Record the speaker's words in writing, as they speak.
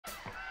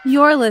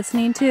You're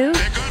listening to They're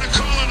gonna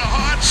call it a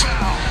hard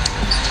foul.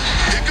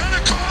 They're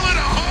gonna call it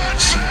a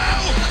hard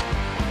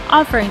foul.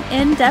 offering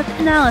in-depth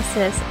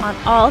analysis on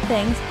all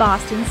things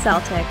Boston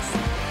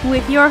Celtics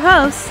with your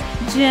hosts,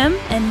 Jim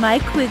and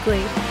Mike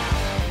Quigley.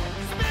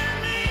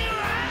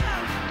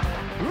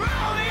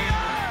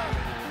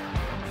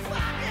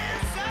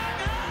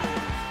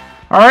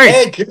 All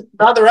right. Hey,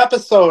 another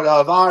episode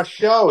of our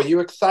show. Are you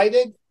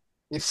excited?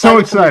 So For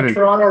excited. the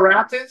Toronto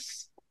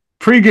Raptors?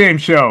 Pre-game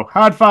show.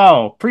 Hot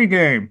foul.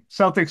 Pre-game.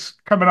 Celtics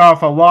coming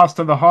off a loss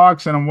to the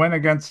Hawks and a win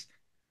against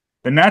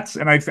the Nets.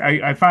 And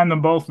I find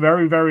them both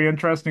very, very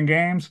interesting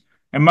games.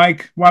 And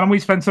Mike, why don't we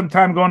spend some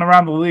time going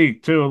around the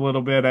league too a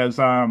little bit as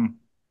I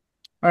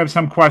have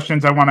some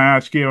questions I want to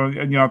ask you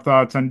and your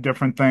thoughts on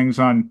different things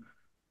on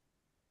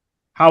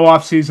how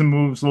off-season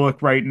moves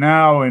look right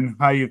now and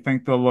how you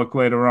think they'll look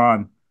later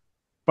on.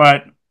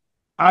 But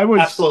I was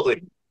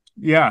Absolutely.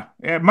 Yeah,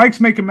 Mike's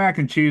making mac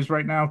and cheese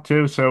right now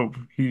too, so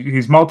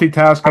he's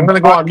multitasking. I'm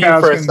going to go on mute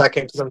for a podcasting.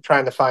 second because I'm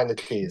trying to find the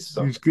cheese.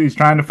 So. He's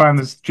trying to find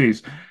this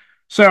cheese.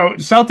 So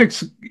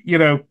Celtics,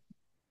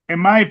 in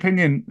my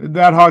opinion,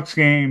 that Hawks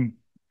game,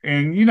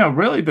 and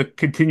really the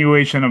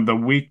continuation of the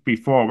week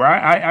before, where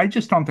I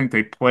just don't think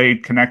they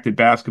played connected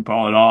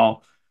basketball at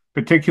all,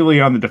 particularly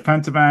on the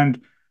defensive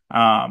end.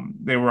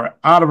 They were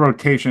out of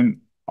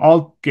rotation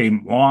all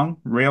game long,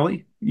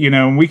 really.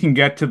 And we can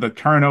get to the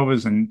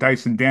turnovers and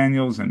Dyson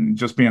Daniels and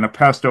just being a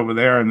pest over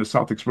there, and the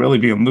Celtics really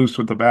being loose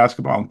with the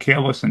basketball and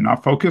careless and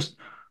not focused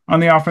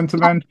on the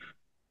offensive end.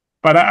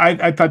 But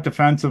I thought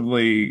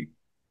defensively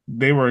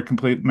they were a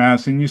complete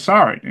mess, and you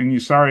saw it. And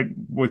you saw it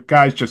with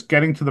guys just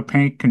getting to the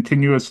paint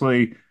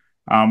continuously,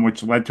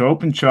 which led to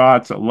open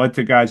shots. It led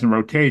to guys in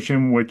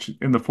rotation, which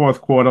in the fourth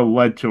quarter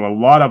led to a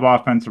lot of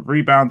offensive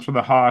rebounds for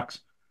the Hawks,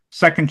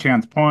 second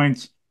chance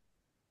points.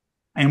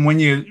 And when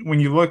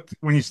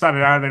you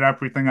started adding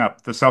everything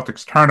up, the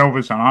Celtics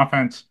turnovers on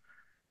offense,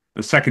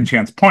 the second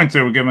chance points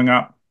they were giving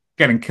up,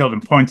 getting killed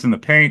in points in the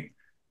paint,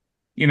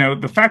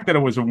 the fact that it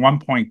was a 1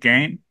 point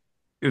game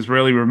is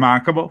really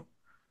remarkable.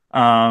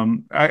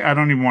 I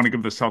don't even want to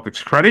give the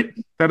Celtics credit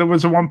that it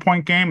was a 1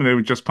 point game. They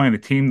were just playing a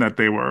team that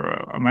they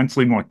were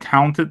immensely more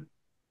talented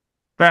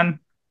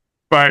than.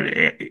 But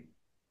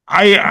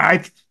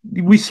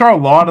we saw a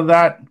lot of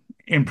that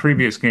in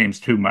previous games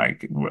too,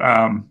 Mike.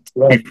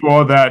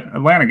 Before that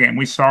Atlanta game,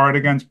 we saw it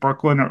against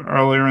Brooklyn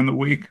earlier in the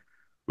week.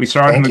 We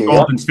saw it in the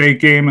Golden State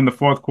game in the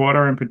fourth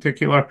quarter in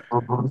particular.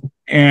 Mm-hmm.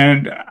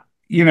 And,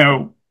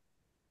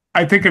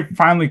 I think it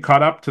finally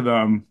caught up to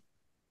them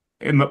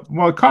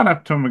it caught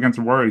up to them against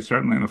the Warriors,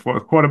 certainly in the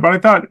fourth quarter, but I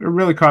thought it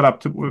really caught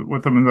up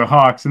with them in the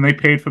Hawks, and they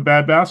paid for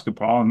bad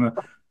basketball, and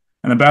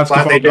the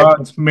basketball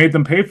gods made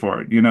them pay for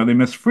it. They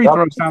missed free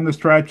throws down the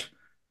stretch.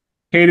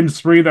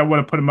 Tatum's three that would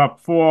have put him up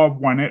four,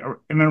 went in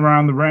and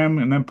around the rim,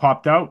 and then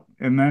popped out.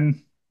 And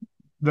then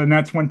the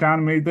Nets went down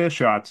and made their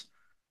shots.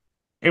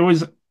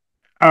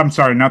 I'm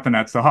sorry, not the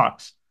Nets, the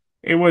Hawks.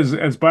 It was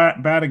as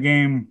bad a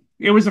game.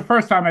 It was the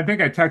first time I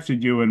think I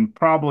texted you in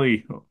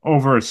probably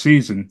over a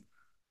season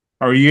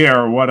or a year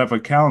or whatever,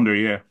 calendar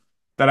year,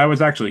 that I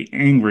was actually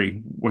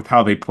angry with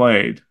how they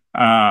played.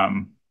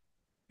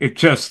 It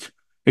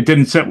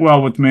didn't sit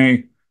well with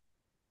me.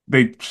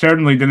 They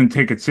certainly didn't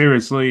take it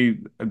seriously.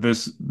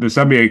 This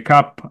NBA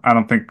Cup, I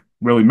don't think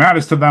really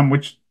matters to them,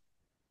 which,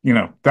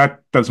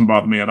 that doesn't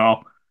bother me at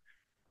all.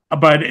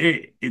 But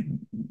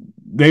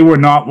they were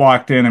not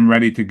locked in and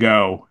ready to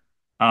go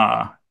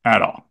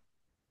at all.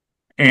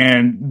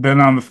 And then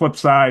on the flip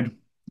side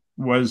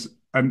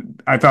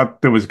I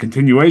thought there was a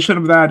continuation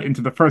of that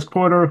into the first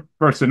quarter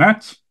versus the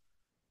Nets,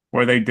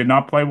 where they did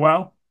not play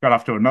well, got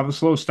off to another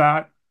slow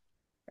start.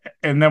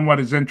 And then what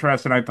is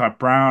interesting, I thought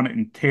Brown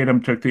and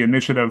Tatum took the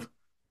initiative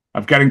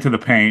of getting to the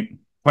paint,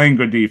 playing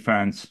good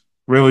defense,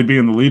 really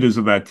being the leaders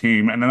of that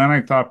team. And then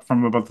I thought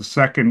from about the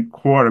second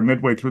quarter,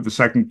 midway through the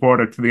second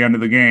quarter to the end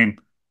of the game,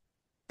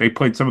 they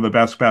played some of the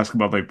best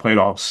basketball they played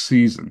all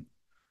season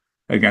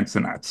against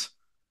the Nets.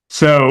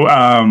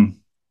 So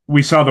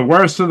we saw the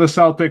worst of the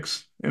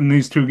Celtics in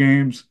these two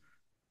games.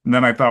 And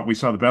then I thought we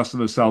saw the best of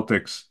the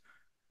Celtics.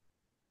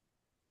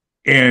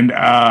 And,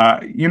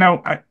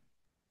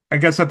 I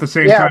guess at the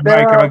same time,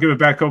 Mike, I'll give it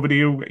back over to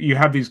you. You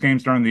have these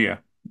games during the year.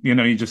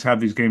 You just have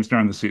these games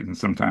during the season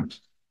sometimes.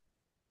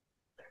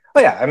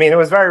 Oh, yeah. I mean, it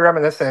was very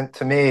reminiscent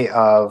to me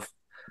of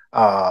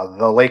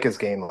the Lakers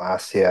game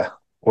last year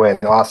when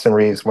Austin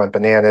Reeves went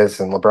bananas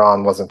and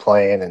LeBron wasn't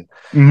playing and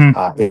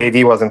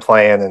AD wasn't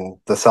playing, and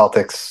the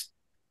Celtics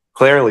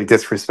clearly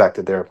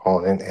disrespected their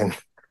opponent and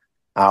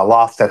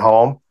lost at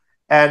home.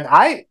 And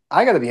I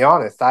got to be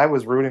honest, I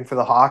was rooting for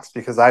the Hawks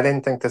because I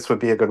didn't think this would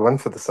be a good win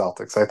for the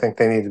Celtics. I think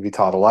they need to be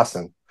taught a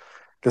lesson.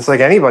 Just like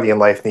anybody in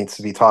life needs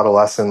to be taught a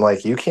lesson.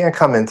 Like, you can't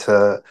come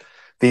into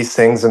these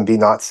things and be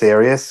not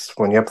serious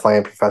when you're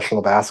playing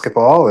professional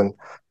basketball. And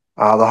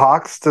the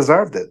Hawks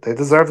deserved it. They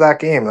deserved that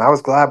game. And I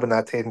was glad when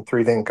that Tatum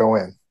three didn't go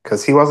in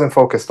because he wasn't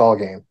focused all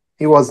game.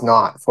 He was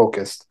not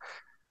focused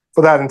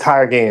for that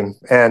entire game.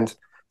 And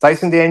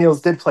Dyson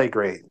Daniels did play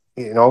great,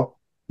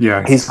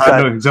 Yeah, he's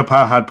a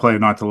hard player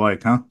not to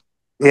like, huh?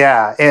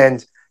 Yeah,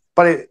 and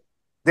but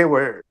they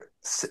were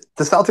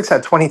the Celtics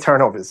had 20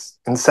 turnovers,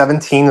 and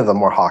 17 of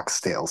them were Hawks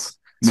steals.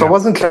 So it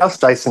wasn't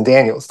just Dyson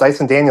Daniels.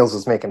 Dyson Daniels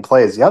was making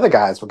plays. The other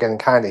guys were getting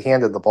kind of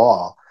handed the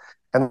ball,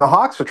 and the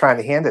Hawks were trying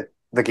to hand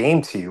the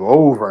game to you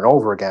over and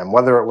over again.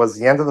 Whether it was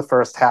the end of the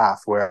first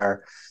half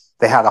where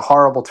they had a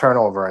horrible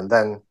turnover, and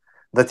then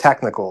the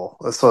technical.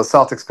 So the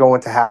Celtics go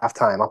into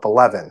halftime up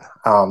 11.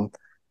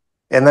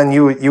 And then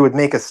you would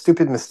make a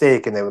stupid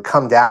mistake, and they would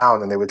come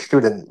down and they would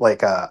shoot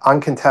like a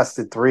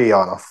uncontested three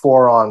on a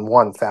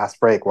 4-on-1 fast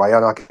break while you're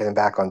not getting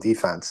back on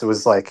defense. It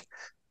was like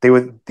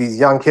these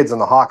young kids in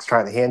the Hawks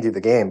trying to hand you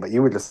the game, but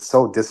you were just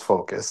so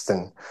disfocused.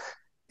 And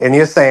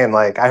you're saying,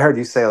 like, I heard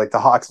you say, like, the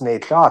Hawks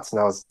made shots and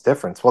that was the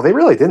difference. Well, they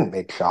really didn't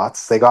make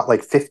shots. They got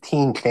like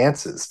 15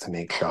 chances to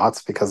make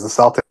shots because the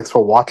Celtics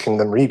were watching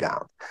them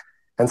rebound.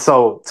 And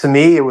so to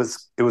me, it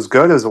was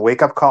good. It was a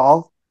wake up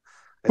call.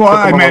 Well,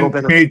 I meant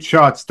made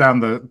shots down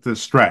the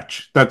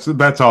stretch. That's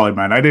all I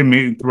meant. I didn't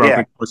mean throughout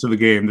the course of the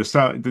game.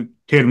 The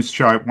Tatum's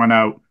shot went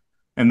out,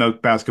 and the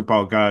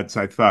basketball gods,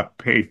 I thought,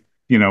 paid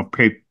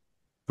the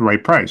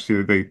right price.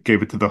 They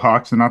gave it to the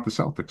Hawks and not the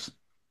Celtics.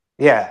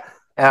 Yeah.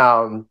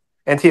 And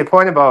to your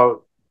point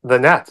about the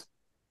Nets,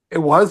 it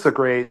was a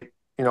great,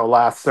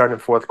 last third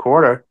and fourth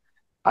quarter.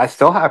 I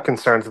still have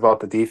concerns about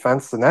the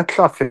defense. The Nets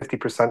shot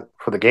 50%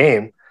 for the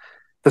game.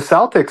 The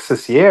Celtics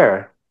this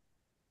year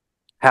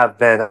have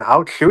been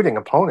out shooting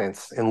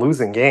opponents and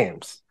losing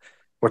games,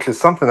 which is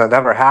something that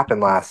never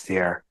happened last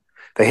year.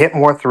 They hit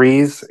more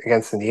threes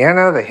against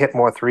Indiana. They hit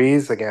more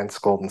threes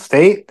against Golden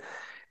State,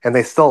 and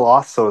they still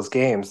lost those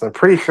games. I'm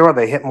pretty sure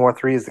they hit more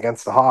threes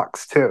against the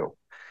Hawks too.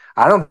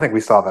 I don't think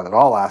we saw that at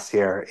all last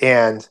year.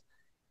 And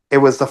it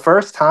was the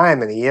first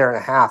time in a year and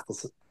a half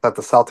that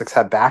the Celtics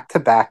had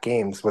back-to-back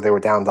games where they were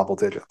down double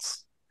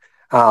digits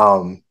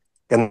in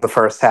the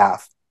first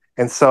half.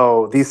 And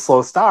so these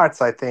slow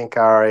starts, I think,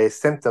 are a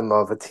symptom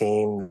of a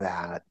team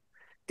that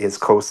is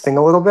coasting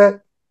a little bit,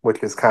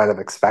 which is kind of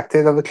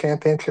expected of a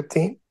championship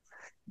team.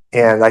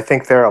 And I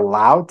think they're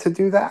allowed to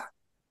do that.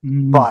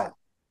 But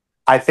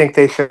I think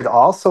they should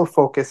also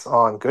focus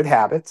on good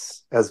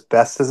habits as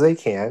best as they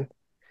can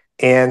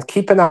and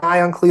keep an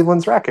eye on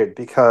Cleveland's record,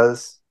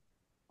 because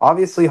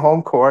obviously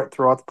home court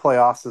throughout the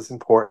playoffs is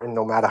important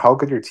no matter how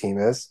good your team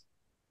is.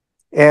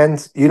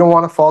 And you don't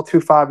want to fall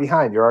too far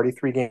behind. You're already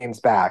 3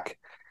 games back.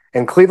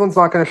 And Cleveland's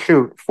not going to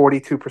shoot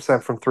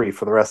 42% from three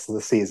for the rest of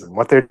the season.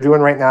 What they're doing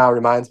right now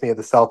reminds me of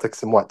the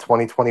Celtics in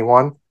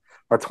 2021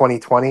 or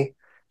 2020,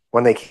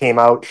 when they came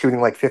out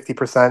shooting like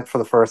 50% for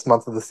the first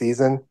month of the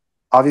season.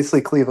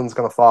 Obviously, Cleveland's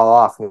going to fall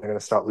off and they're going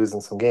to start losing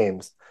some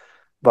games.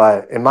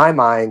 But in my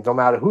mind, no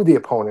matter who the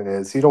opponent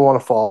is, you don't want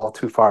to fall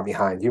too far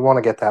behind. You want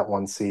to get that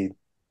 1 seed.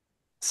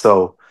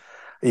 So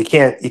you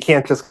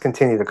can't just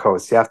continue to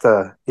coast. You have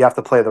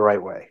to play the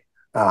right way.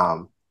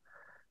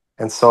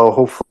 And so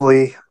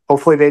hopefully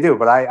they do.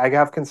 But I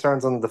have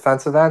concerns on the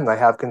defensive end. I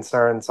have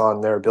concerns on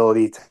their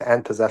ability to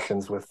end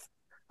possessions with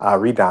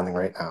rebounding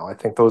right now. I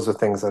think those are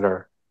things that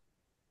are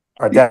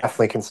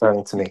definitely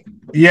concerning to me.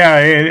 Yeah,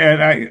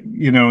 and I,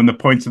 and the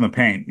points in the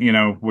paint,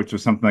 which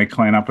is something they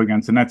clean up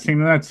against. And that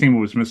team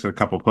was missing a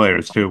couple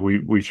players too.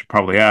 We should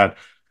probably add.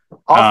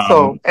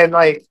 Also, and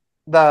like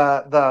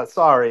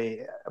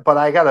sorry, but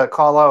I gotta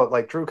call out,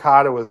 like, Drew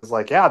Carter was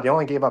like, yeah, they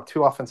only gave up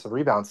 2 offensive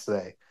rebounds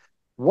today.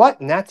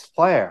 What Nets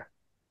player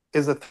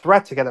is a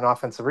threat to get an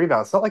offensive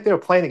rebound? It's not like they were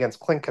playing against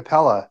Clint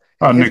Capella.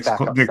 Nick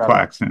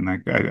Claxton, I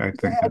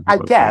think. I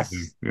guess.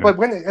 Yeah. But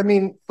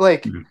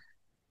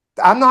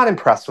I'm not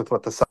impressed with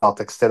what the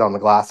Celtics did on the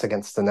glass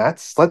against the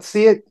Nets. Let's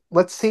see it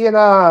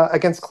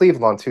against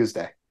Cleveland on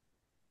Tuesday.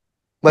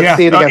 Let's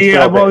see it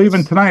against well,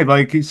 even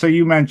tonight, so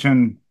you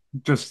mentioned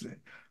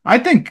I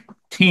think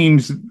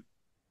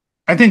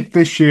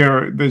this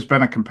year there's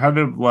been a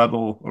competitive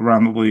level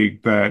around the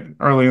league that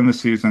early in the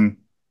season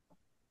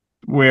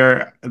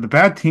where the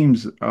bad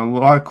teams are a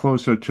lot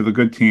closer to the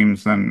good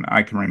teams than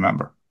I can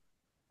remember.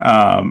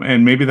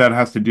 And maybe that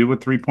has to do with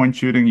 3-point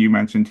shooting. You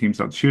mentioned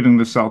teams out shooting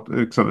the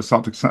Celtics, or the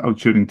Celtics out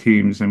shooting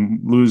teams and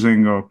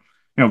losing, or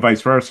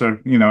vice versa.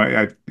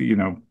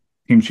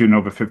 Teams shooting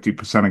over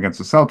 50% against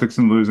the Celtics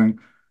and losing.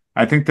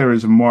 I think there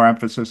is more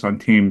emphasis on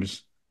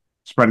teams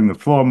spreading the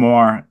floor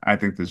more. I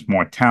think there's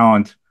more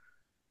talent,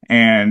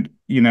 and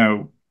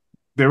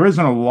there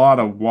isn't a lot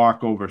of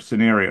walkover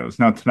scenarios.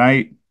 Now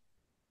tonight,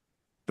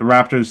 the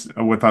Raptors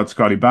are without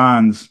Scotty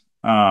Barnes.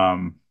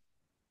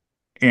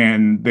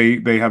 And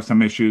they have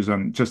some issues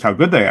on just how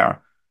good they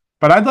are.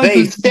 But I'd like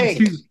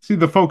to see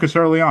the focus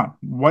early on.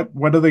 What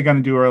are they going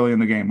to do early in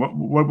the game?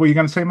 What were you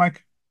going to say,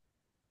 Mike?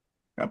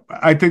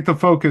 I think the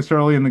focus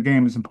early in the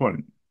game is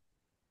important.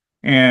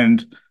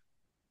 And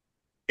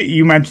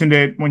you mentioned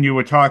it when you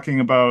were talking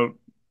about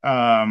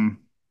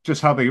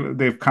just how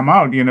they've come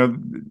out.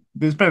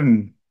 There's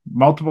been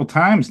multiple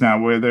times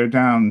now where they're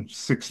down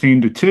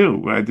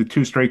 16-2, the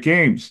 2 straight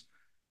games.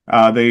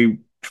 They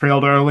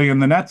trailed early in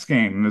the Nets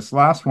game. This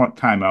last one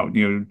time out,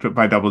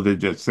 by double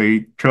digits.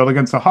 They trailed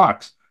against the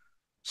Hawks.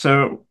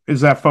 So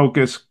is that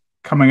focus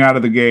coming out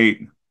of the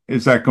gate?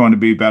 Is that going to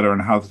be better,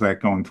 and how's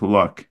that going to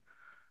look?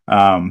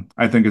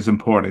 I think is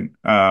important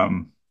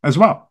as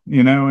well.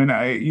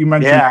 And you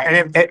mentioned Yeah,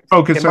 and it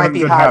focus might on be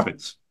good hard.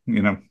 habits.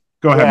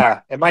 Go ahead, Mike.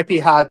 Yeah, it might be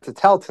hard to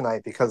tell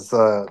tonight because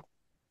the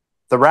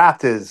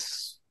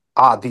Raptors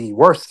are the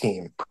worst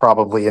team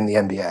probably in the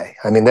NBA.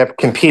 I mean, they're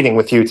competing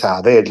with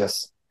Utah. They are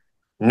just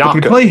But they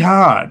not play good.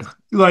 hard.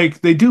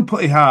 Like they do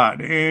play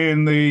hard,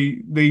 and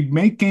they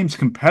make games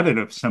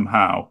competitive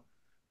somehow.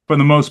 For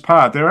the most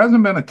part, there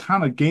hasn't been a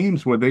ton of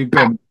games where they've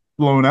been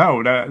blown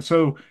out.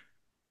 So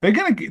they're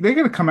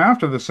gonna come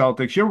after the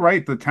Celtics. You're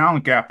right. The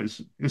talent gap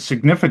is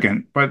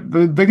significant, but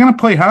they're gonna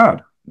play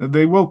hard.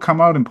 They will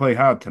come out and play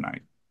hard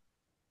tonight.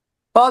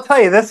 Well, I'll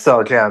tell you this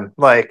though, Jim.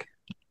 Like,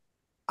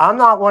 I'm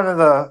not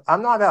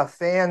a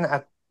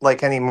fan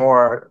like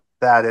anymore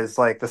that is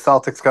like the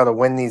Celtics got to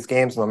win these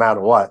games no matter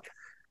what.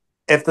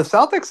 If the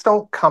Celtics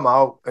don't come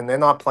out and they're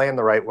not playing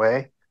the right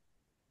way,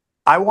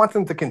 I want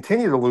them to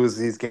continue to lose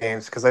these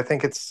games because I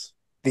think it's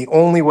the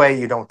only way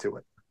you don't do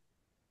it.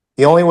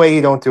 The only way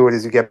you don't do it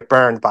is you get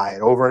burned by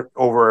it over and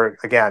over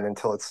again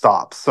until it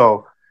stops.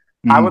 So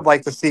I Mhm. would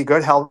like to see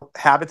good health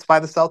habits by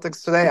the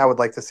Celtics today. I would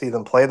like to see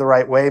them play the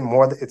right way.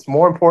 It's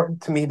more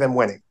important to me than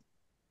winning.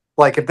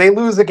 Like if they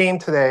lose a game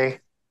today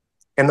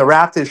and the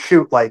Raptors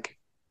shoot like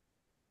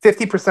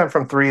 50%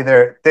 from three,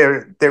 they're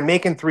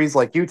making threes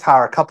like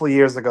Utah a couple of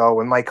years ago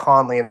when Mike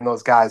Conley and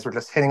those guys were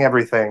just hitting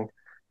everything,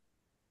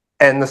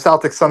 and the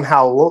Celtics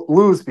somehow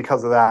lose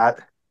because of that.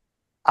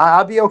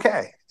 I'll be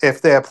okay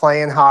if they're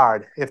playing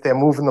hard, if they're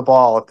moving the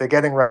ball, if they're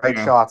getting right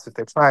Yeah. shots, if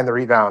they're trying to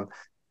rebound.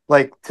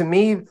 Like to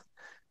me,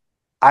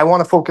 I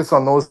want to focus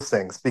on those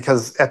things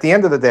because at the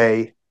end of the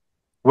day,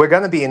 we're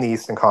going to be in the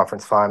Eastern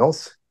Conference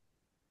Finals,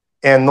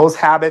 and those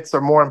habits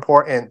are more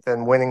important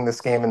than winning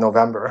this game in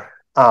November.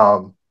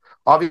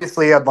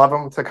 Obviously, I'd love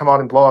them to come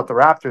out and blow out the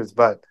Raptors,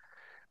 but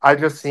I've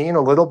just seen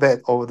a little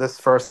bit over this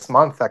first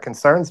month that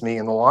concerns me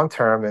in the long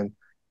term, and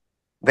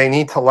they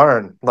need to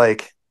learn.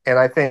 And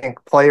I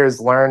think players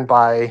learn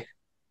by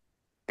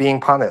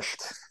being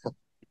punished,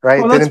 right?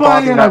 Well, that's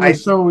why I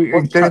was so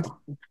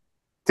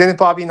Didn't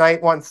Bobby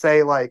Knight once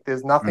say like,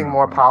 "There's nothing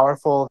more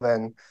powerful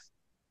than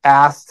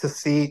ass to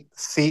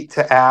seat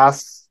to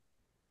ass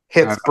I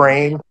hits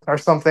brain or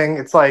something."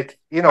 It's like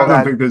I don't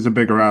that. think there's a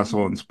bigger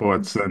asshole in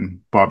sports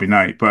than Bobby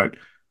Knight, but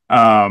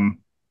um,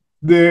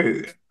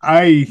 the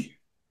I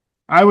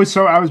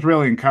was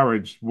really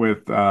encouraged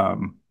with I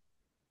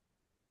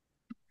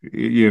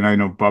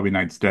know Bobby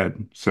Knight's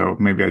dead, so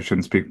maybe I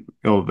shouldn't speak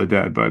ill of the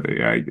dead, but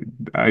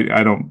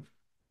I don't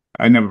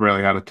I never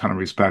really had a ton of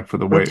respect for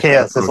the Who way he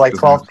cares? There's approached like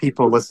 12 business.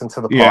 people listen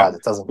to the Yeah. pod.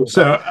 It doesn't matter.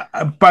 So,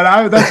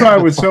 but that's why I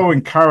was so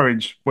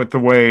encouraged with the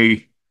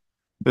way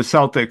the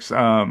Celtics,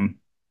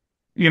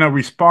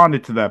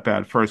 responded to that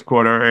bad first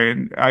quarter.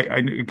 And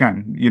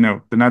again,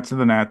 the Nets are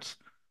the Nets,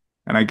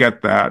 and I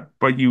get that.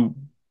 But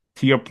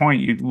to your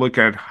point, you look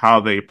at how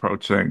they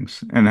approach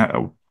things and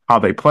how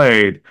they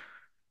played.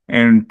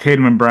 And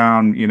Tatum and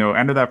Brown,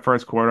 end of that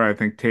first quarter, I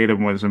think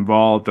Tatum was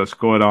involved or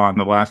scored on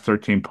the last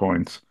 13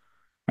 points.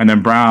 And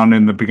then Brown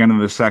in the beginning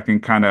of the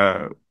second kind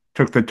of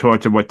took the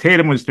torch of what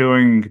Tatum was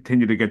doing and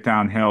continued to get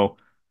downhill.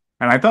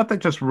 And I thought that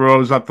just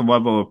rose up the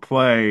level of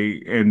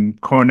play. And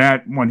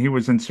Cornette, when he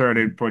was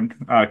inserted for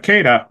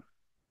Queta,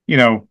 you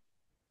know,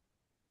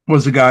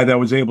 was a guy that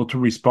was able to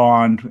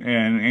respond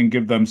and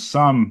give them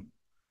some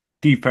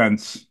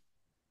defense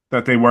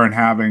that they weren't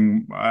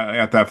having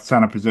at that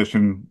center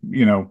position,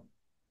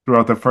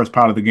 throughout the first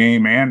part of the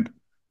game. And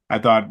I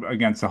thought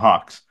against the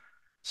Hawks.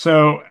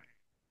 So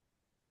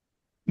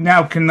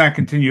now can that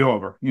continue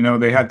over?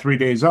 They had 3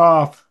 days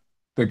off.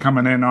 They're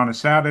coming in on a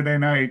Saturday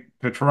night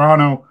to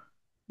Toronto.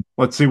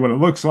 Let's see what it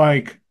looks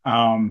like.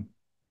 But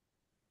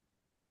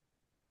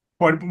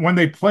when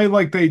they play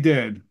like they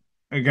did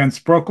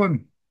against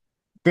Brooklyn,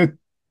 it,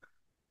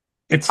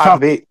 it's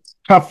Hard to beat.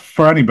 tough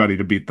for anybody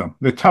to beat them.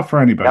 They're tough for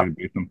anybody Yep, to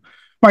beat them.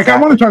 Mike, I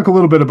want exactly. to talk a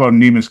little bit about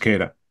Neemias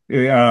Queta.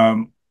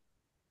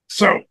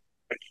 So,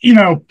 you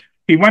know,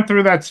 he went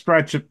through that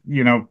stretch of,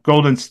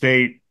 Golden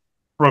State,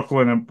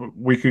 Brooklyn a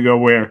week ago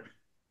where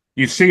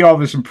you see all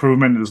this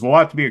improvement. There's a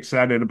lot to be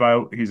excited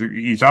about.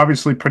 He's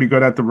obviously pretty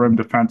good at the rim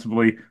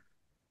defensively.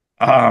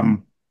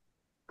 Um,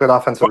 Good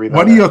offensive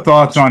what are rebounder. your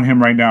thoughts on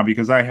him right now?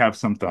 Because I have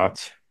some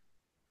thoughts.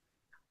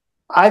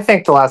 I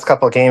think the last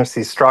couple of games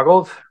he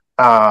struggled.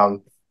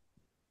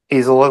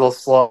 He's a little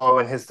slow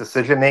in his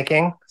decision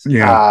making.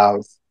 Yeah.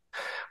 Uh,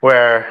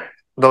 where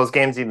those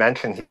games you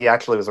mentioned, he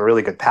actually was a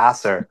really good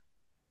passer.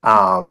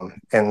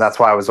 And that's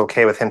why I was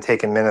okay with him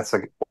taking minutes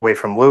away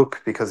from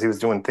Luke because he was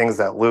doing things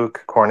that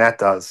Luke Cornette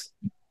does,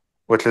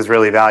 which is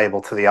really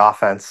valuable to the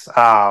offense.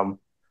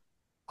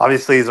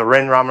 Obviously, he's a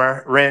rim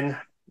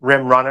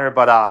runner,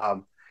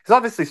 but he's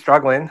obviously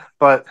struggling.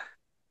 But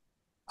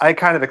I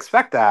kind of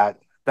expect that.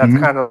 That's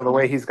Mhm. kind of the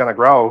way he's going to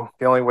grow.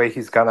 The only way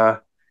he's going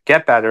to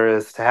get better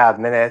is to have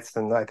minutes,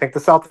 and I think the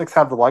Celtics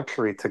have the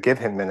luxury to give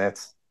him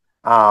minutes.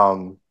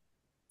 Um,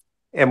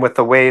 and with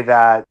the way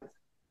that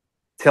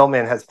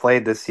Tillman has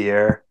played this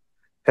year,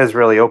 has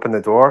really opened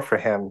the door for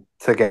him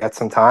to get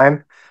some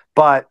time.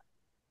 But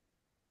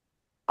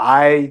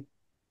I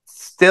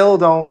still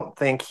don't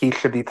think he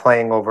should be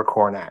playing over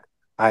Cornette.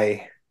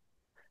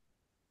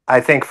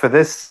 I think for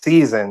this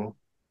season,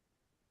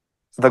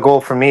 the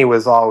goal for me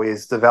was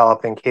always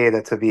developing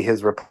Queta to be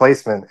his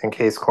replacement in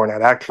case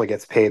Cornette actually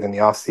gets paid in the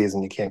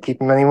offseason. You can't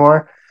keep him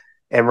anymore.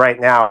 And right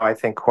now, I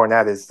think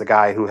Cornette is the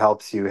guy who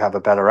helps you have a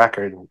better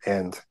record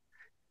and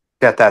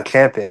get that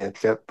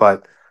championship.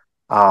 But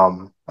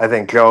I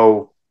think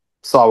Joe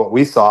saw what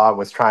we saw,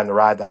 was trying to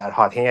ride that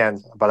hot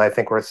hand. But I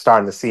think we're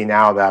starting to see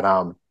now that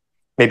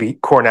maybe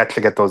Cornette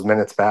should get those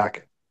minutes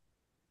back.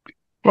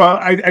 Well,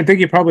 I think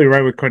you're probably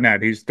right with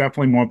Cornette. He's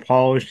definitely more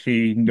polished.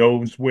 He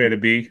knows where to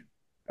be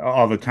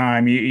all the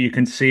time. You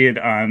can see it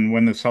on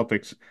when the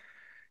Celtics,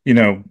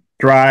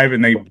 drive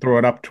and they throw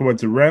it up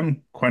towards the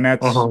rim.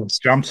 Cornette Mhm.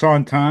 jumps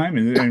on time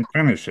and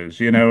finishes,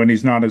 and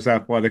he's not as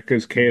athletic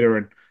as Cater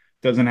and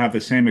doesn't have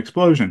the same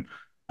explosion.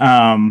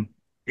 And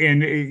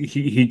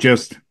he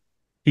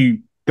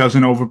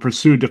doesn't over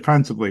pursue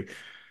defensively.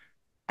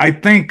 I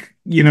think,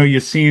 you're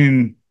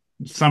seeing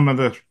some of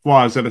the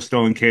flaws that are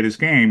still in Cater's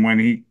game when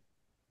he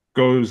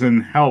goes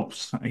and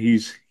helps.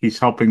 He's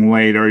helping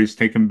late or he's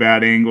taking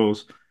bad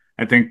angles.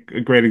 I think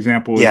a great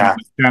example was on Yeah,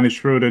 the Dennis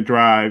Schroeder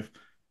drive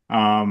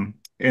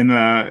in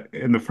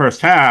the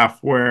first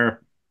half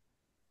where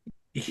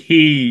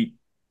he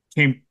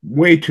came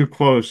way too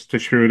close to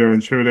Schroeder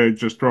and Schroeder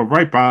just drove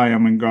right by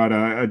him and got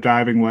a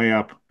diving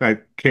layup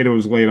that Cato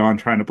was late on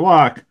trying to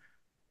block.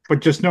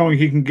 But just knowing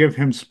he can give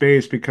him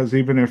space because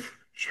even if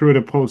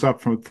Schroeder pulls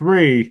up from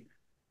three,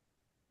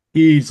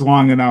 he's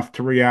long enough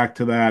to react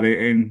to that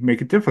and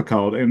make it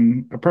difficult.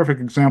 And a perfect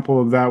example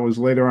of that was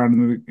later on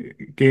in the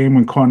game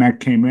when Cornette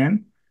came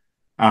in.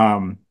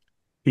 Um,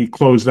 he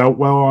closed out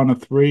well on a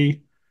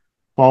three.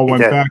 Ball he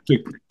went did. back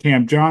to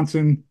Cam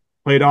Johnson,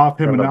 played off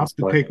I him remember enough this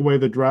to play. take away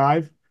the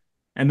drive,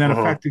 and then Hmm.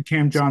 affected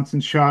Cam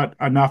Johnson's shot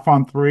enough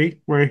on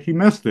three where he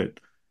missed it.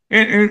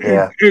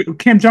 Yeah,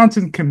 Cam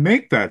Johnson can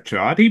make that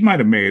shot. He might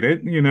have made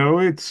it,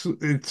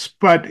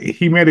 but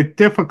he made it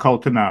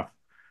difficult enough.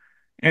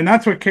 And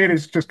that's what Kate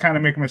is just kind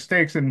of making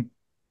mistakes. And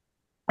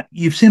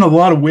you've seen a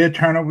lot of weird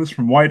turnovers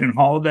from White and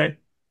Holiday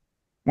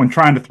when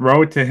trying to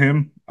throw it to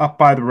him up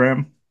by the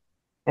rim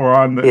or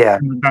on yeah,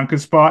 in the dunker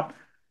spot.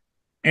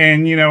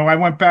 And I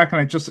went back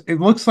and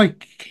it looks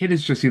like Kate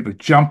is just either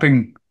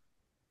jumping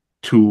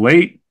too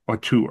late or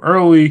too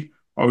early,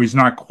 or he's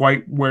not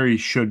quite where he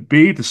should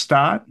be to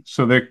start.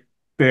 So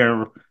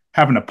they're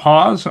having a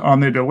pause on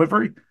their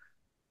delivery,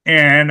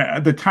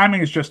 and the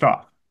timing is just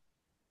off.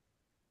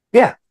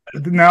 yeah,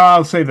 Now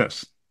I'll say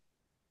this: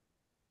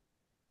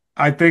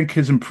 I think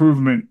his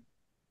improvement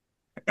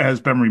has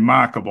been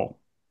remarkable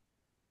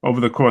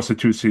over the course of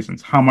two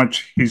seasons. How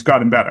much he's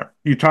gotten better.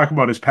 You talk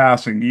about his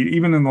passing,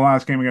 even in the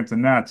last game against the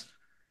Nets,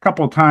 a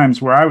couple of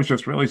times where I was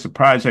just really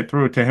surprised. I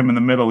threw it to him in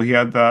the middle. He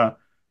had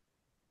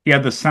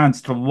the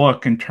sense to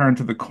look and turn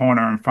to the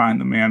corner and find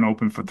the man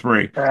open for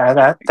three.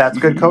 that's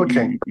good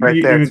coaching right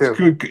there And it's too.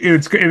 good.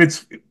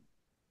 It's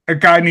a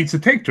guy needs to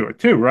take to it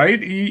too,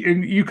 right?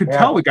 And you could Yeah,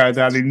 tell the guy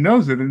that he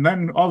knows it, and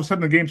then all of a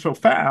sudden the game's so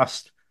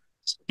fast,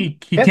 he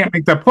yeah, can't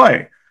make that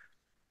play.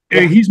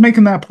 And yeah, he's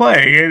making that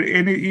play,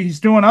 and he's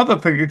doing other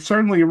things.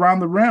 Certainly around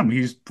the rim,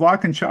 he's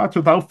blocking shots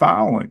without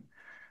fouling.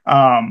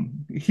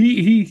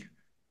 He.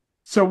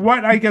 So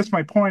what I guess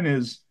my point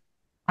is,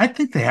 I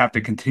think they have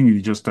to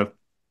continue just to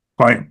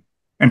play him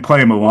and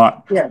play him a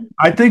lot. yeah.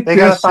 I think They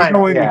their gotta find.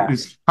 ceiling Yeah,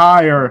 is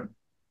higher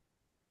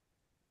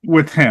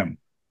with him.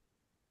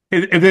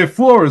 Their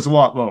floor is a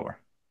lot lower,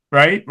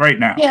 right? Right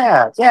now.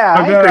 yeah, yeah.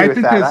 But I agree I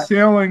with think that. their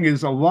ceiling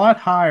is a lot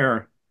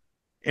higher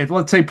if,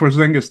 let's say,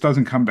 Porzingis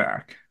doesn't come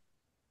back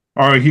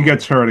or he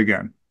gets hurt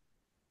again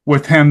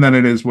with him than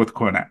it is with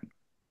Cornette.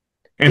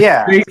 If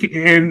Yeah, they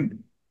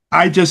and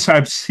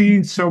I've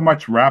seen so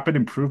much rapid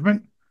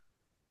improvement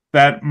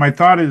that my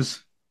thought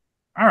is,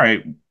 all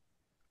right,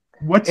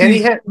 and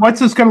he hit. what's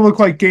this going to look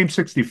like game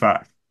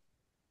 65?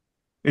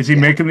 Is he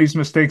Yeah, making these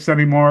mistakes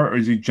anymore? Or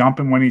is he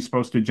jumping when he's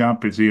supposed to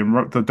jump? Is he in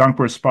the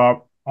dunker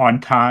spot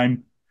on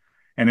time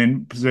and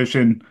in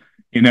position?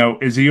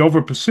 Is he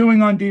over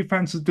pursuing on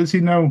defense? Does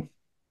he know?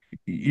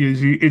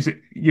 Is it,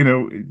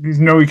 does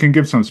he know he can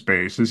give some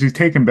space? Is he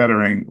taking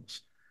better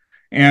angles?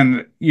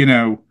 And,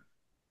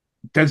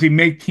 does he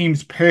make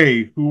teams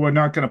pay who are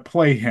not going to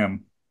play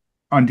him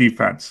on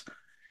defense?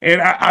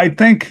 And I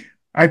think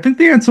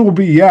the answer will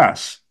be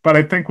yes, but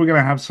I think we're going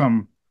to have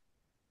some,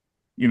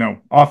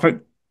 off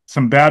it,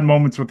 some bad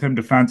moments with him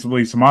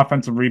defensively, some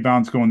offensive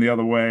rebounds going the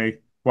other way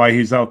while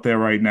he's out there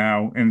right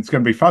now, and it's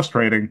going to be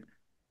frustrating.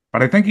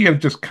 But I think you got to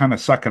just kind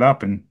of suck it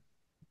up and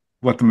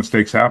let the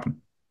mistakes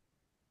happen.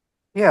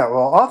 yeah. Well,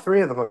 all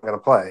three of them are gonna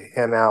play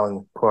him,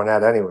 Allen,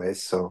 Cornette,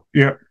 anyways. So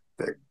Yeah.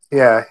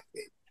 yeah,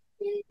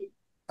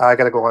 I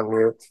gotta go on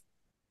mute.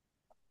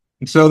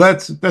 So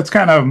that's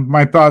kind of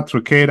my thoughts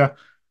with Queta.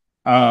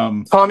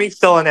 Tommy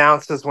still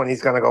announces when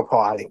he's gonna go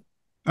potty.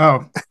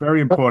 Oh,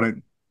 very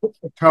important.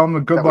 Tell him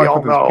the good That we luck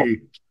with all his know.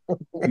 pee.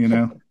 You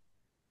know,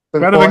 It's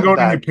better than important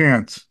going in your that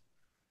pants.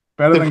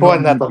 Better it's than going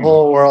important in that your the pants.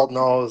 whole world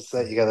knows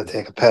that you gotta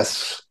take a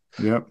piss.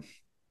 Yep.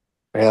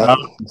 Yeah. Uh,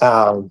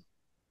 Um,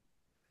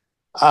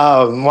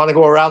 Want to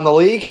go around the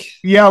league?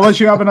 Yeah, unless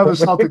you have another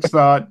Celtics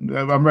thought,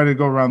 I'm ready to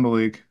go around the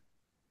league.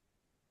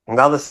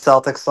 Another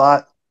Celtics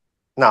slot?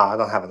 No, I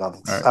don't have another.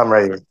 All right. I'm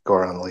ready to go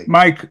around the league.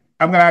 Mike,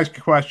 I'm going to ask you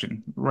a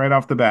question right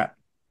off the bat.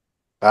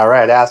 All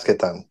right, ask it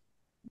then.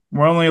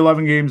 We're only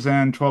 11 games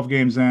in, 12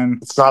 games in.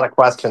 It's not a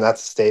question.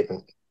 That's a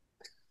statement.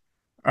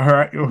 All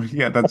right. Oh,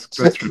 yeah, that's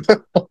true.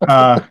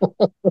 Uh,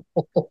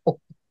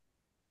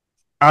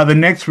 are the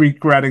Knicks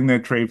regretting their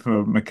trade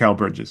for Mikal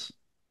Bridges?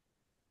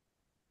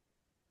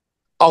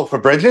 Oh, for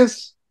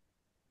Bridges?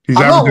 He's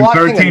I'm not averaging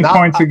watching 13 enough.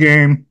 points a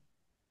game.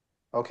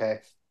 Okay.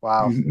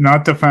 Wow. He's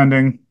not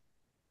defending.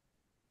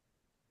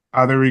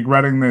 Are they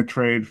regretting their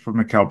trade for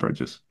Mikal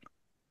Bridges?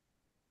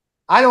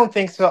 I don't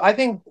think so. I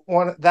think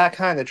that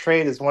kind of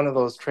trade is one of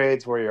those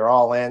trades where you're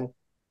all in.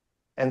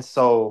 And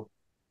so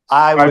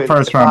I Five would,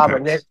 first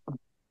round picks.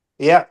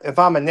 if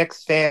I'm a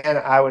Knicks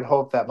fan, I would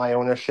hope that my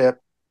ownership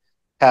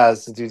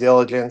has the due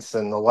diligence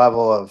and the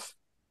level of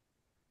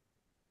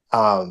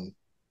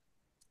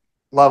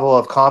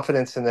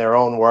confidence in their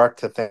own work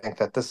to think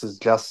that this is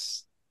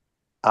just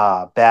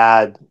a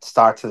bad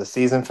start to the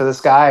season for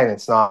this guy and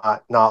it's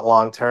not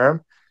long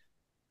term.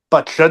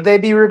 But should they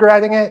be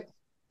regretting it?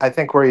 I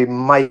think we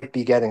might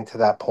be getting to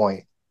that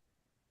point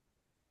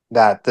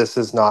that this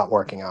is not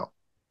working out.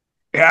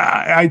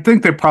 Yeah, I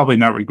think they're probably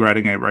not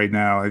regretting it right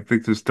now. I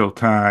think there's still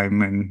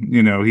time, and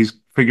he's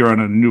figuring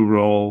out a new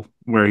role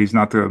where he's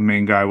not the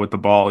main guy with the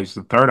ball. He's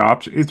the third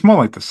option. It's more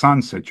like the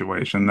Sun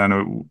situation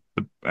than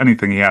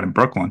anything he had in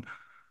Brooklyn.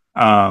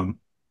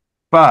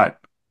 But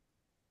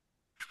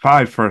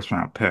 5 first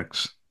round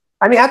picks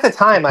I mean, at the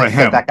time, for I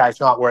said him. that guy's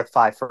not worth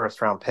 5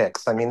 first round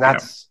picks. I mean,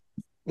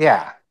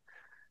 Yeah.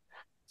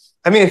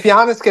 I mean, if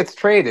Giannis gets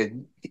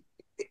traded,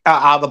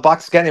 the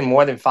Bucks getting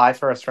more than 5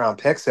 first round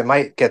picks, it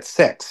might get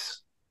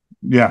 6.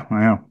 Yeah,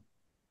 I am.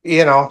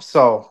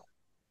 So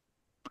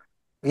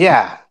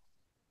yeah.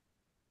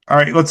 All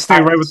right, let's stay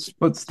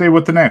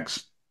with the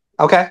Knicks.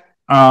 Okay.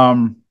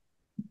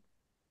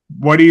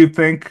 What do you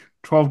think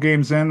 12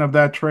 games in of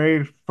that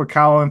trade for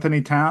Karl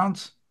Anthony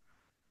Towns?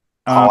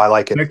 I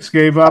like it. Knicks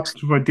gave up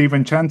for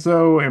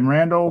DiVincenzo and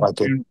Randall.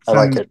 I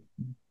like it.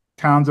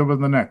 Towns over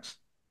the Knicks.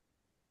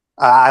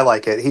 I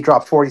like it. He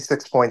dropped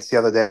 46 points the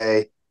other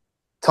day.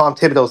 Tom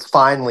Thibodeau's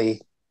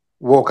finally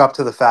woke up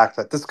to the fact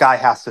that this guy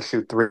has to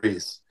shoot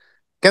threes.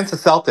 Against the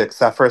Celtics,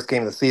 that first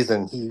game of the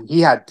season,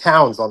 he had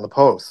Towns on the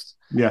post.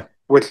 Yeah.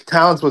 Which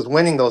Towns was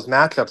winning those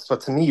matchups,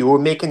 but to me, you were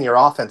making your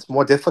offense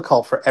more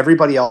difficult for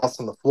everybody else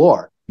on the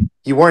floor.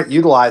 You weren't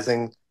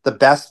utilizing the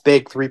best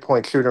big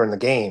three-point shooter in the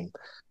game.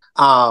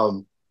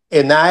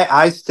 And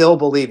I still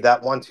believe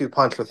that 1-2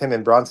 punch with him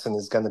and Brunson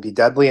is going to be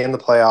deadly in the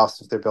playoffs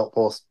if they're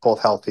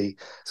both healthy.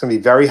 It's going to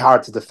be very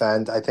hard to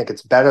defend. I think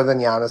it's better than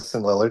Giannis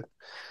and Lillard.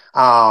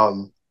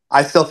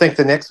 I still think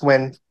the Knicks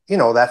win,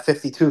 that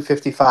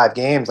 52-55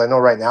 games. I know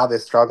right now they're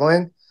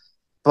struggling,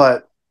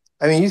 but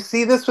I mean, you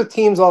see this with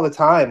teams all the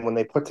time when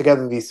they put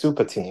together these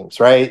super teams,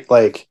 right?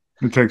 Like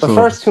the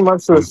first 2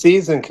 months of the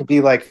season could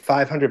be like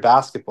 500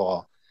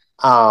 basketball.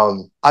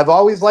 I've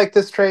always liked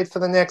this trade for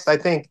the Knicks. I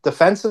think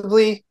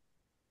defensively,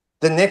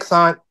 the Knicks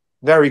aren't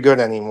very good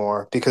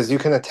anymore because you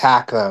can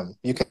attack them.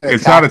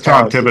 It's not a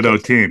Tom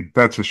Thibodeau team,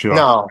 that's for sure.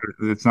 No,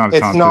 it's not a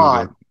Tom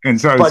Thibodeau. And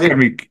so it's going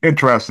to be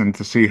interesting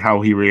to see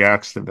how he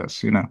reacts to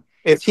this,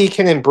 If he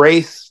can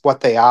embrace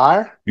what they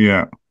are,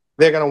 yeah,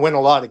 they're going to win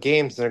a lot of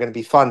games. They're going to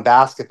be fun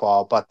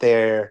basketball, but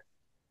they're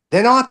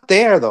not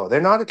there though. They're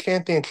not a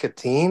championship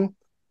team,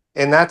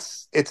 and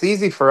it's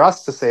easy for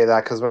us to say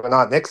that because we're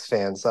not Knicks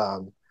fans.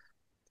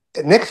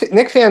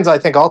 Knicks fans, I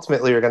think,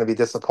 ultimately are going to be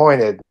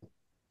disappointed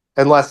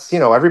unless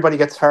everybody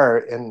gets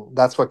hurt, and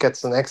that's what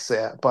gets the Knicks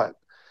there. But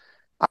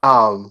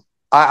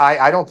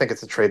I don't think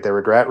it's a trade they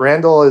regret.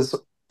 Randall is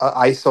an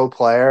ISO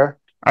player.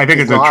 I think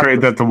it's a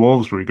trade that the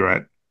Wolves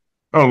regret.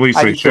 Oh, at least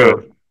they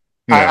should.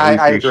 Yeah,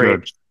 I agree.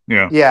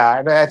 Yeah. Yeah,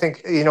 and I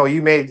think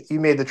you made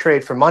the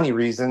trade for money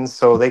reasons,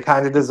 so they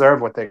kind of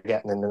deserve what they're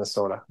getting in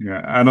Minnesota.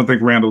 Yeah, I don't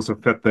think Randall's a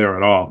fit there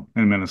at all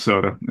in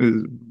Minnesota,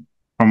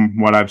 from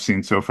what I've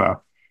seen so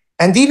far.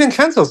 And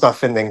DiVincenzo's not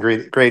fitting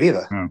great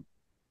either. Yeah.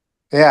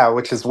 Yeah,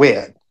 which is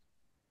weird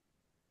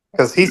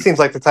because he seems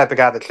like the type of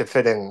guy that should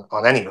fit in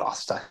on any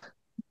roster.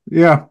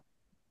 Yeah,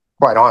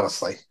 quite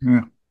honestly.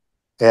 Yeah.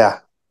 Yeah.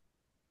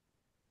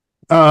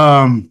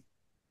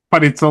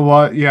 But it's a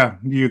lot. Yeah,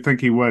 you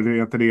think he would?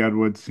 Anthony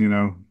Edwards,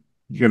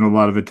 getting a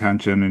lot of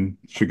attention and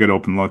should get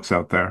open looks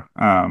out there.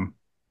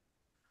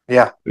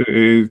 Yeah,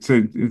 it's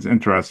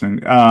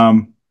interesting.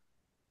 All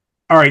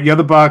right, you're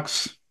the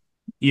Bucks.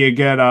 You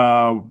get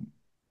a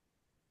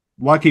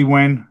lucky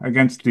win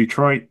against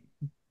Detroit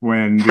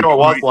when Detroit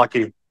was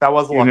lucky. That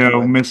was a lucky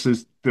win.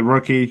 Misses the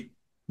rookie,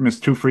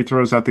 missed 2 free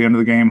throws at the end of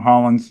the game.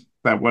 Hollins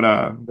that would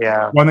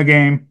won the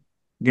game.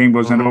 Game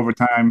goes into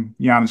overtime.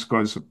 Giannis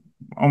scores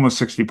almost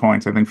 60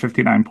 points. I think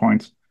 59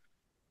 points.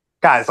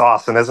 Guy's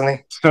awesome, isn't he?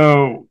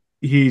 So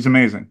he's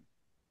amazing.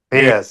 He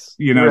is.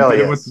 He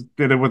really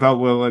did it without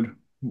Lillard,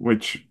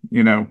 which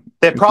they're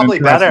probably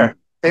better.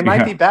 They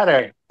might be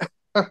better.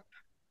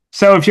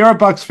 So if you're a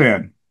Bucks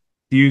fan,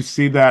 do you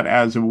see that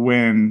as a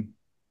win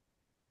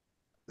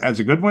as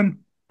a good one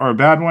or a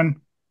bad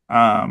one.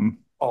 Um,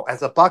 Oh,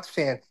 as a Bucks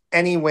fan,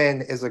 any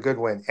win is a good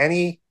win.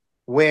 Any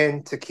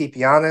win to keep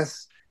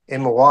Giannis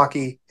in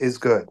Milwaukee is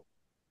good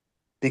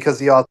because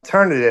the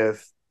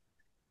alternative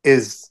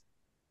is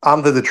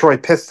I'm the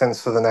Detroit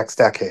Pistons for the next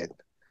decade.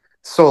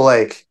 So,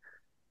 like,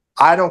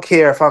 I don't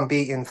care if I'm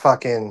beating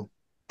fucking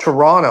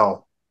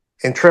Toronto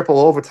in triple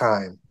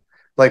overtime.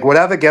 Like,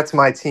 whatever gets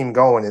my team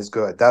going is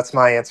good. That's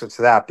my answer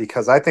to that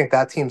because I think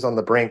that team's on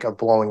the brink of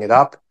blowing it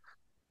up.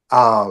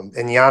 And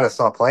Giannis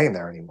not playing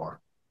there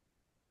anymore.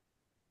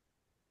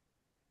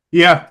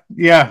 yeah,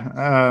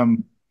 yeah.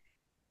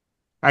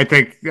 I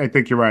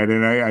think you're right,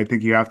 and I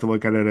think you have to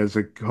look at it as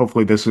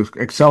hopefully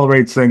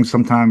accelerates things.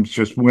 Sometimes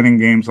just winning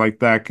games like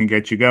that can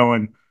get you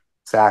going.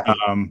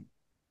 Exactly. Um,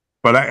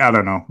 but I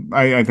don't know.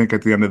 I think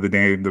at the end of the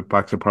day, the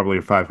Bucks are probably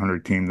a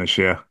 500 team this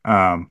year.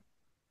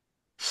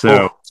 So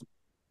Oh,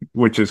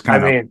 which is I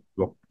kind of mean,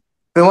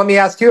 then let me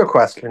ask you a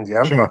question,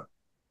 Jim. sure.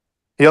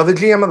 You're the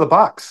GM of the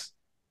Bucks.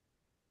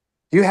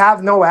 You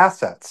have no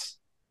assets.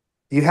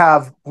 You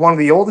have one of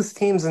the oldest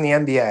teams in the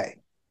NBA.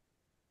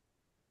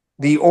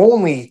 The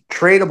only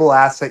tradable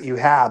asset you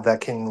have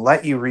that can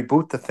let you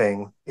reboot the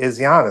thing is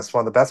Giannis,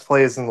 one of the best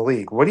players in the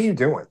league. What are you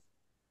doing?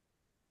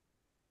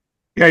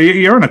 Yeah,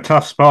 you're in a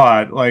tough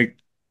spot. Like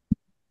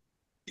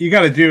you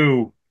got to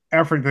do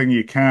everything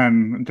you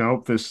can to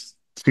hope this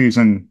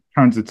season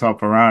turns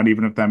itself around,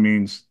 even if that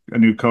means a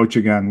new coach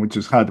again, which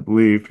is hard to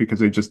believe because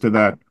they just did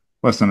that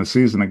less than a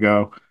season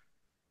ago.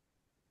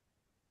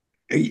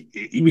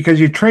 Because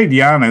you trade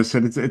Giannis,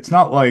 and it's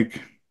not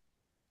like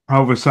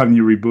all of a sudden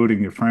you're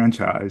rebooting your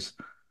franchise.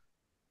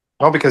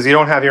 No, because you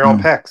don't have your own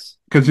picks.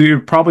 Because you're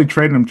probably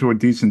trading them to a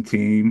decent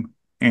team,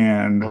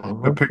 and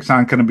the Mhm. picks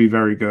aren't going to be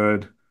very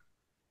good.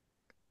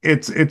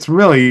 It's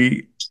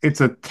really it's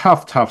a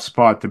tough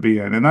spot to be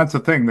in, and that's the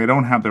thing. They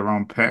don't have their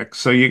own picks,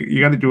 so you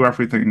got to do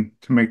everything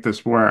to make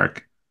this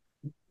work.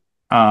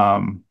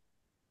 Um,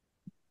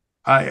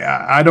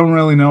 I don't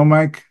really know,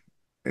 Mike.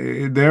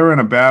 They're in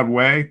a bad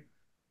way.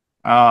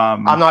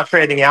 I'm Um, not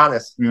trading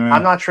Giannis. yeah,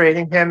 I'm not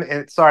trading him.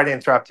 And sorry to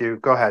interrupt you.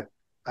 Go ahead.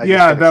 I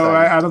just yeah. get Though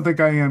excited. I don't think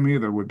I am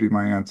either. Would be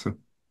my answer.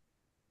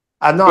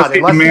 I'm Unless not,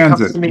 he unless he demands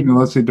comes it. to me.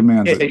 Unless he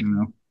demands it. It-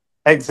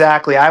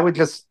 exactly. I would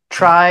just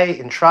try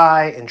and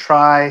try and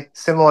try,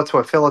 similar to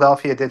what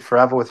Philadelphia did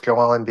forever with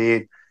Joel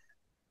Embiid,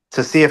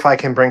 to see if I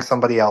can bring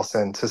somebody else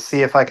in, to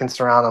see if I can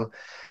surround them.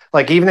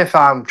 Like, even if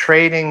I'm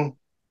trading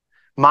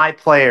my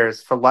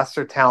players for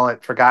lesser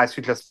talent for guys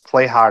who just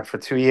play hard for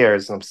 2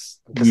 years, and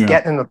I'm just Yeah,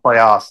 getting in the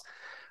playoffs.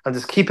 I'm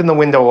just keeping the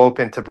window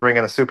open to bring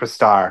in a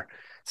superstar.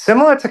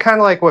 Similar to kind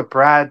of like what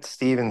Brad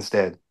Stevens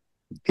did.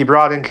 He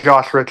brought in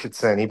Josh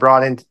Richardson. He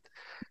brought in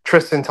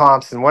Tristan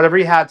Thompson, whatever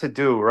he had to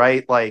do,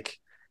 right? Like,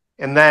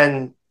 and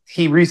then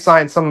he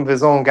re-signed some of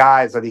his own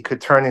guys that he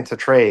could turn into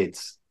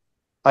trades.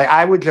 Like,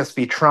 I would just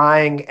be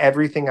trying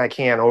everything I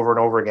can over and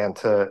over again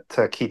to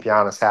keep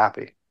Giannis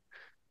happy,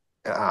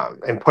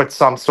 and put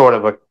some sort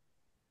of a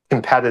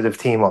competitive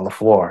team on the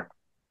floor.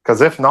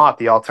 Because if not,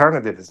 the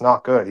alternative is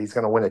not good. He's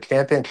going to win a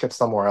championship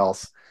somewhere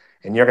else,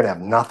 and you're going to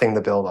have nothing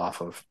to build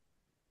off of.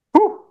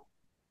 Whew.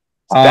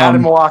 It's bad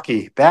in Um,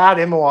 Milwaukee. Bad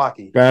in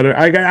Milwaukee. better.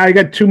 I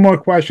got two more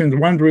questions.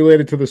 One's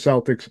related to the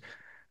Celtics.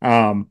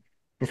 Um,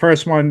 the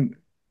first one,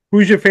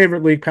 who's your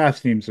favorite league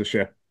pass teams this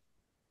year?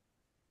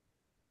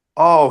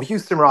 Oh,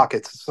 Houston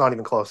Rockets. It's not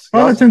even close.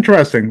 Oh, that's Yours?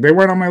 interesting. They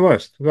weren't on my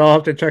list. So I'll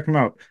have to check them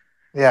out.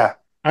 Yeah.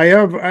 I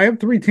have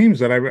three teams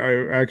that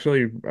I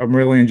actually I'm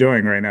really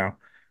enjoying right now.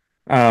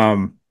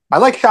 Um, I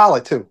like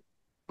Charlotte too,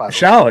 by the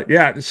way. Charlotte,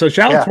 yeah. So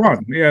Charlotte's Yeah.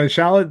 fun. Yeah,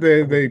 Charlotte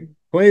they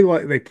play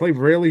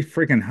really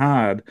freaking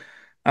hard.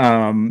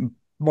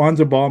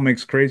 Lonzo Ball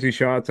makes crazy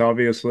shots,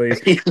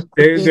 obviously.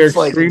 They're He's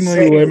like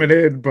extremely insane.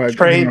 limited, but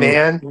Trey,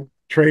 man.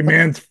 Trey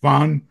Man's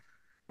fun.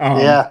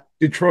 Um, Yeah.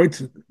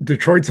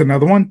 Detroit's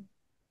another one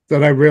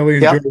that I really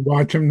enjoyed Yep.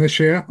 watching this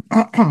year.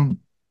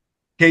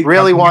 Kate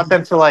Really want Cunningham.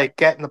 them to like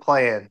get in the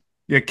play in.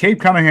 Yeah, Kate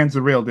Cunningham's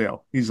the real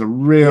deal. He's a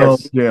real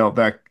Yes. deal.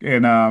 That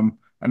and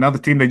another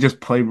team they just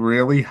play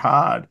really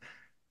hard.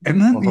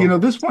 And then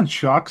Mhm. this one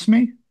shocks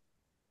me.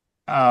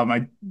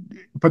 I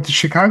but the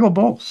Chicago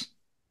Bulls.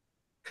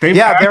 They've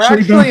Yeah, they're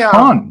actually been actually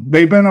fun.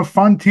 They've been a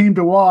fun team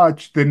to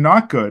watch. They're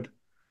not good.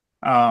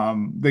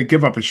 They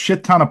give up a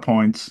shit ton of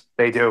points,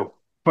 they do.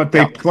 but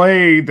Yep.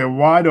 they're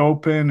wide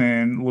open,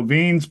 and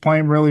Levine's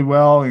playing really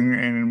well,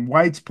 and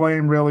White's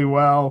playing really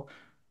well.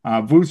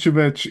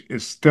 Vucevic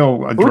is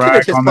still a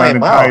drag Vucevic is on that playing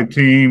entire well.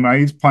 team.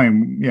 He's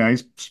playing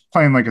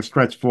like a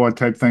stretch four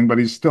type thing, but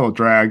he's still a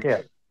drag.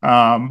 Yeah.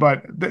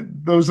 But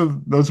those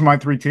are my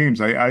three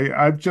teams.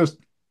 I've just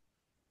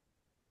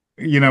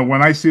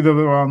when I see them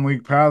on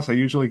League Pass, I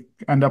usually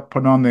end up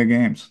putting on their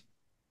games.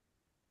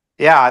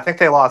 Yeah, I think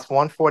they lost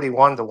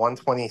 141 to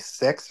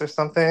 126 or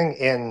something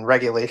in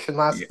regulation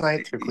last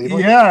night to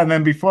Cleveland. Yeah, and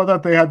then before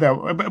that they had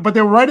that, but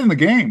they were right in the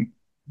game.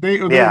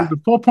 It was Yeah, a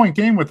 4 point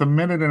game with a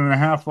minute and a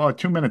half,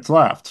 2 minutes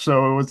left.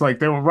 So it was like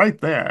they were right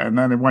there, and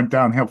then it went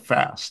downhill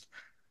fast.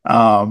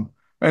 Um,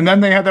 and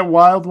then they had that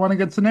wild one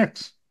against the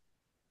Knicks.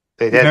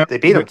 they did. They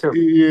beat them too.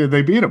 Yeah,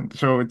 they beat them.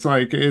 So it's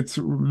like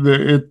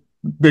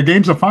the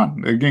games are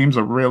fun. The games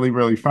are really,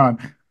 really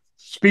fun.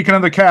 Speaking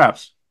of the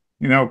Cavs,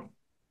 you know,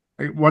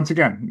 once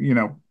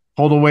again,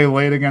 pulled away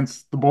late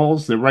against the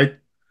Bulls. They're right.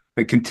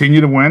 They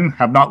continue to win,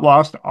 have not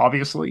lost,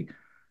 obviously.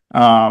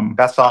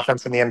 Best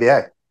offense in the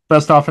NBA.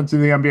 Best offense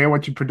in the NBA.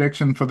 What's your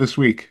prediction for this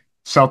week?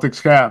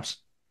 Celtics, Cavs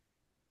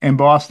in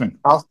Boston.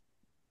 Our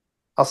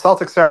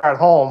Celtics are at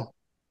home.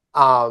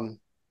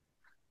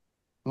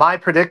 My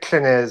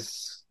prediction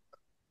is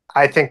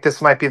I think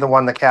this might be the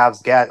one the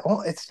Cavs get.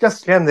 Oh, it's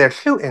just, Jim, they're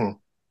shooting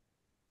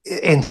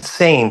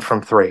insane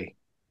from three.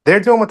 They're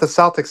doing what the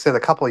Celtics did a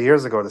couple of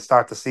years ago to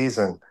start the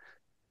season.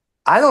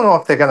 I don't know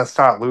if they're going to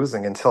start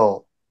losing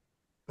until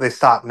they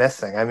stop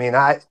missing. I mean,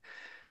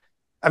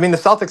 the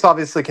Celtics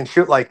obviously can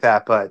shoot like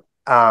that, but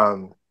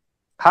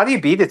how do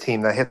you beat a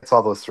team that hits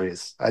all those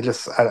threes? I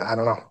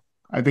don't know.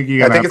 I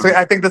think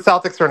I think the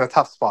Celtics are in a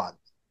tough spot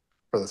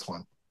for this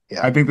one.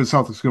 Yeah. I think the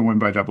Celtics are going to win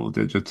by double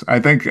digits. I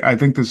think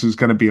this is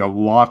going to be a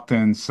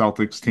locked-in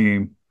Celtics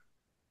team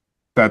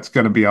that's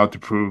going to be out to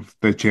prove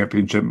the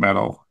championship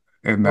medal,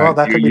 and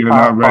that you're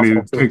not ready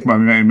to take my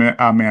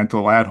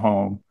mantle at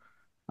home.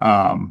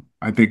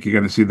 I think you're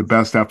going to see the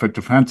best effort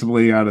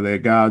defensively out of their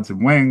guards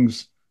and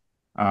wings.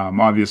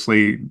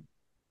 Obviously,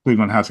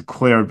 Cleveland has a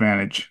clear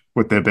advantage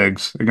with their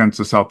bigs against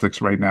the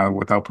Celtics right now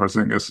without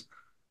Porzingis.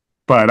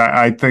 But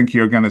I think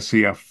you're going to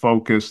see a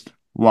focused,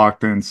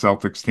 locked-in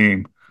Celtics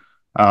team.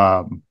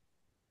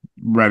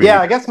 Ready.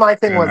 Yeah, I guess my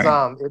thing was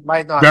it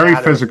might not very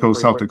matter physical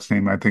Celtics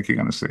team. I think you're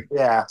going to see.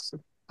 Yeah,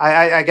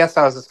 I guess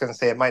I was just going to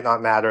say it might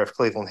not matter if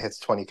Cleveland hits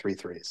 23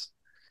 threes,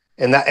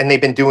 and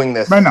they've been doing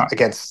this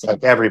against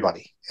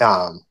everybody.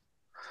 And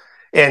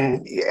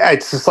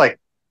it's just like,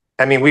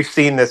 I mean, we've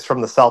seen this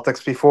from the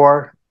Celtics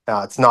before.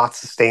 It's not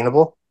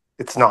sustainable.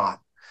 It's not.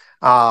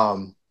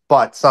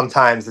 But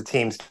sometimes the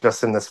team's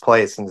just in this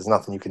place, and there's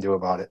nothing you can do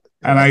about it.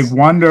 And I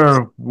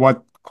wonder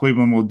what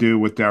Cleveland will do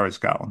with Darius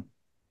Garland.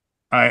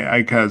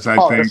 I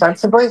think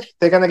defensively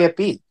they're going to get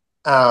beat.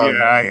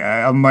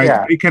 I'm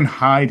like, they can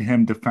hide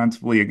him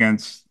defensively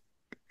against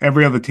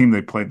every other team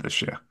they played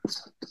this year.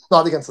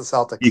 Not against the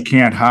Celtics. You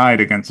can't hide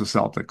against the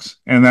Celtics,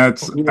 and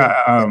that's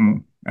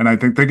and I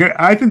think the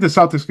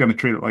Celtics are going to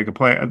treat it like a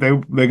play. They're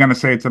going to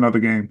say it's another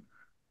game.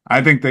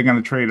 I think they're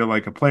going to treat it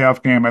like a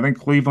playoff game. I think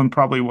Cleveland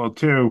probably will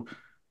too.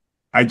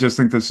 I just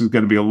think this is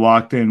going to be a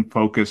locked-in,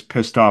 focused,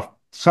 pissed-off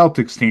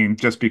Celtics team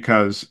just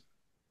because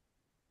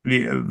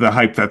the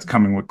hype that's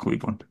coming with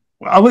Cleveland.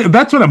 Well,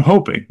 that's what I'm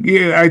hoping.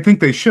 Yeah, I think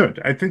they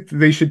should. I think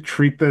they should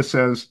treat this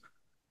as,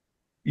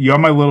 you're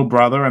my little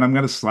brother, and I'm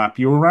going to slap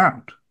you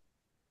around.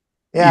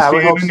 Yeah,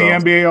 you see it in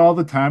the NBA all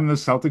the time, and the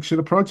Celtics should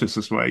approach us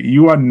this way.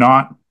 You are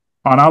not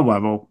on our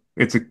level.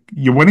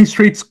 Your winning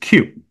streak's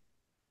cute.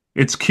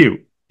 It's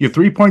cute. Your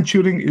three-point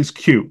shooting is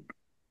cute.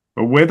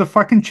 But we're the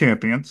fucking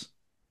champions.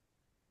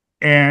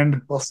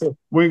 And we'll see.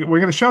 We're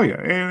going to show you.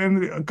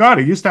 And God,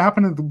 it used to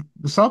happen to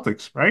the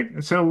Celtics,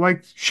 right? So,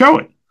 like, show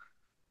it.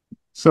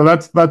 So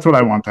that's what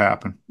I want to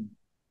happen.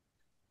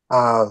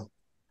 We'll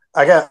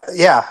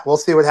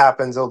see what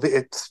happens.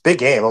 It's a big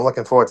game. I'm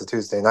looking forward to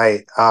Tuesday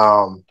night.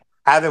 I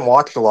haven't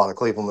watched a lot of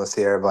Cleveland this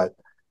year, but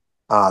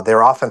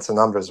their offensive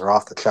numbers are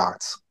off the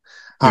charts.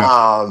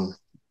 Yeah.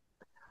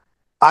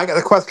 I got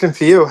a question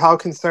for you. How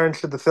concerned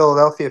should the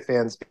Philadelphia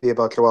fans be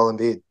about Joel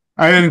Embiid?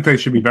 I think they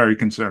should be very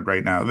concerned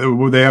right now.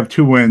 They have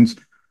 2 wins.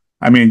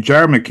 I mean,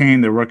 Jared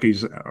McCain, the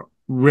rookie's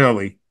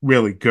really,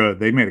 really good.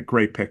 They made a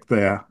great pick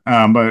there.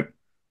 But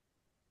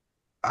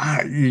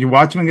you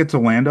watch them against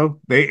Orlando,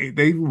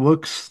 they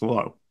look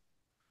slow.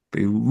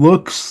 They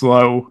look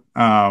slow.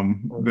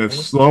 They're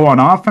slow on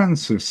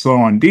offense. They're slow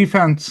on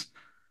defense.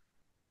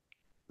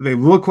 They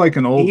look like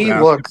an old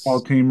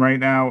basketball team right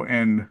now,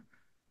 and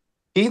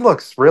he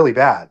looks really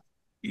bad.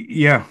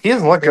 Yeah, he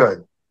doesn't look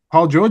good.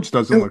 Paul George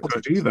doesn't look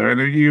good either,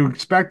 and you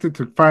expect it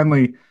to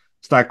finally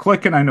start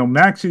clicking. I know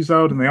Maxi's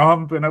out, and they all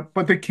haven't been up,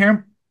 but they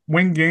can't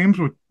win games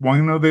with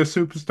one of their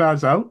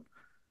superstars out.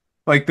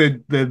 Like they're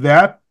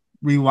that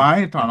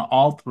reliant on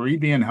all 3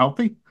 being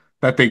healthy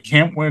that they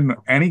can't win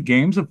any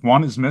games if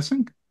one is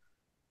missing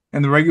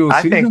in the regular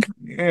season.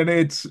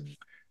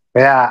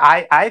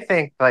 I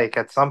think like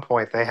at some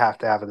point they have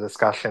to have a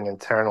discussion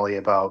internally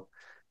about,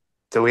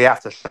 do we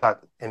have to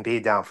shut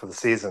Embiid down for the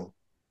season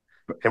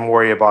and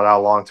worry about our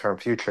long-term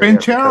future?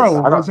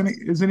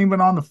 Banchero isn't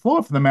even on the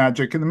floor for the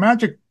Magic, and the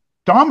Magic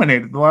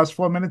dominated the last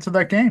 4 minutes of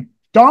that game.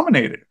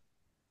 Dominated.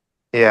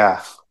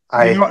 Yeah.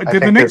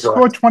 Did the Knicks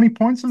score 20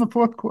 points in the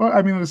fourth quarter?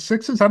 I mean, the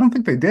Sixers? I don't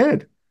think they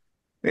did.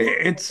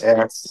 It's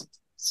not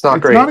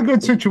great. It's not a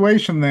good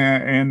situation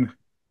there, and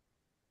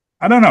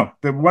I don't know.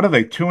 What are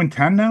they,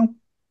 2-10 now?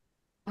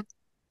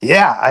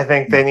 Yeah, I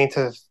think they need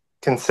to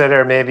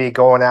consider maybe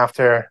going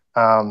after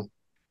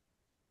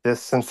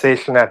this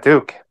sensation at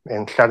Duke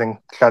and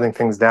shutting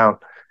things down.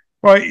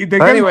 Well, they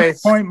get to the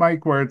point,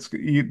 Mike, where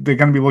they're going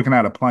to be looking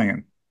at a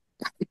plan.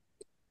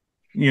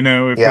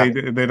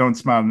 If they don't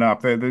smart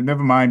up, they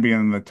never mind being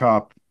in the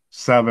top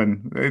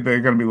 7. They're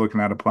going to be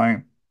looking at a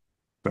plan.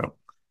 So,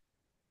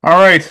 all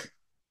right,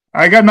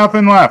 I got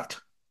nothing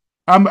left.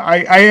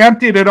 I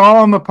emptied it all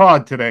on the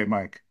pod today,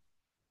 Mike.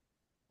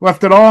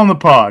 Left it all in the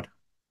pod.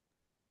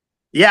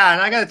 Yeah,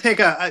 and I got to take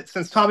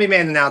since Tommy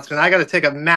made an announcement, I got to take a